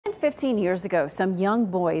15 years ago, some young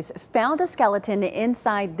boys found a skeleton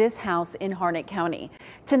inside this house in Harnett County.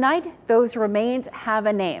 Tonight, those remains have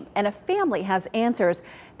a name and a family has answers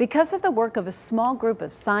because of the work of a small group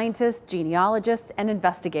of scientists, genealogists, and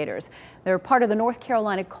investigators. They're part of the North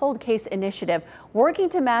Carolina Cold Case Initiative, working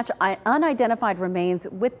to match unidentified remains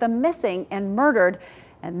with the missing and murdered.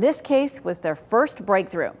 And this case was their first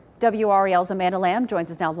breakthrough. WRAL's Amanda Lamb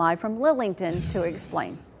joins us now live from Lillington to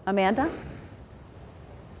explain. Amanda?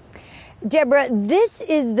 Deborah, this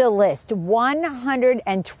is the list.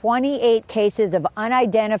 128 cases of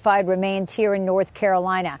unidentified remains here in North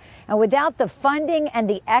Carolina. And without the funding and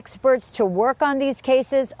the experts to work on these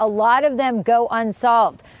cases, a lot of them go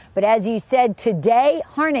unsolved. But as you said, today,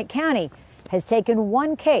 Harnett County has taken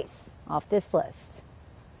one case off this list.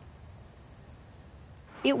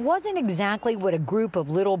 It wasn't exactly what a group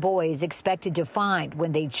of little boys expected to find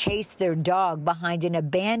when they chased their dog behind an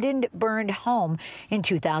abandoned, burned home in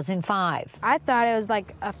 2005. I thought it was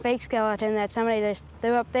like a fake skeleton that somebody just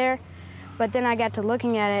threw up there, but then I got to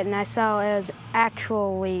looking at it and I saw it was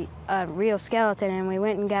actually a real skeleton, and we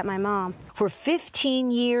went and got my mom. For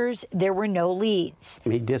 15 years, there were no leads.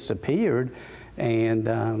 He disappeared, and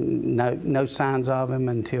no signs of him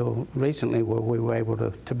until recently where we were able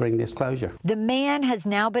to bring this closure. The man has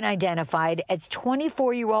now been identified as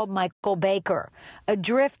 24-year-old Michael Baker, a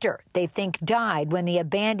drifter they think died when the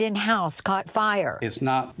abandoned house caught fire. It's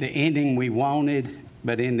not the ending we wanted,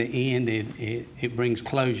 but in the end, it brings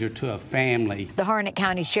closure to a family. The Harnett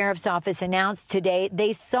County Sheriff's Office announced today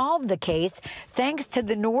they solved the case thanks to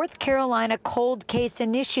the North Carolina Cold Case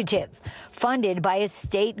Initiative, funded by a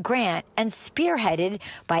state grant and spearheaded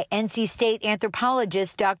by NC State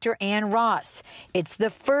anthropologist Dr. Ann Ross. It's the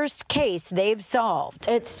first case they've solved.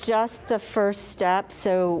 It's just the first step,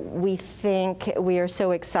 so we are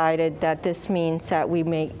so excited that this means that we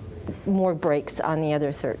make more breaks on the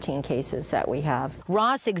other 13 cases that we have.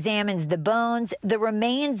 Ross examines the bones, the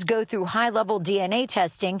remains go through high-level DNA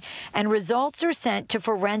testing, and results are sent to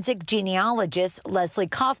forensic genealogist Leslie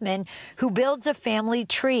Kaufman, who builds a family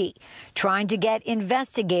tree, trying to get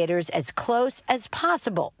investigators as close as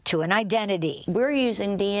possible to an identity. We're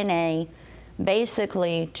using DNA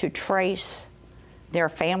basically to trace their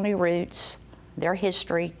family roots, their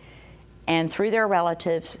history, and through their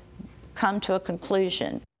relatives, come to a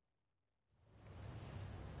conclusion.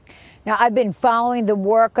 Now, I've been following the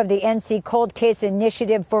work of the NC Cold Case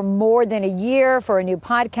Initiative for more than a year for a new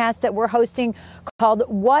podcast that we're hosting called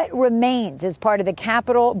What Remains as part of the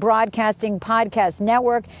Capital Broadcasting Podcast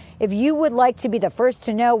Network. If you would like to be the first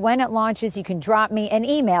to know when it launches, you can drop me an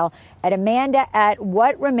email at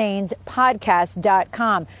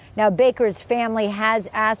amanda@whatremainspodcast.com. Now, Baker's family has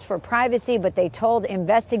asked for privacy, but they told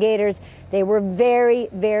investigators they were very,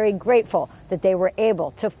 very grateful that they were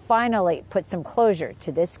able to finally put some closure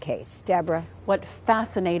to this case. Deborah. What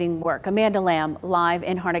fascinating work. Amanda Lamb, live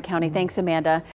in Harnett County. Thanks, Amanda.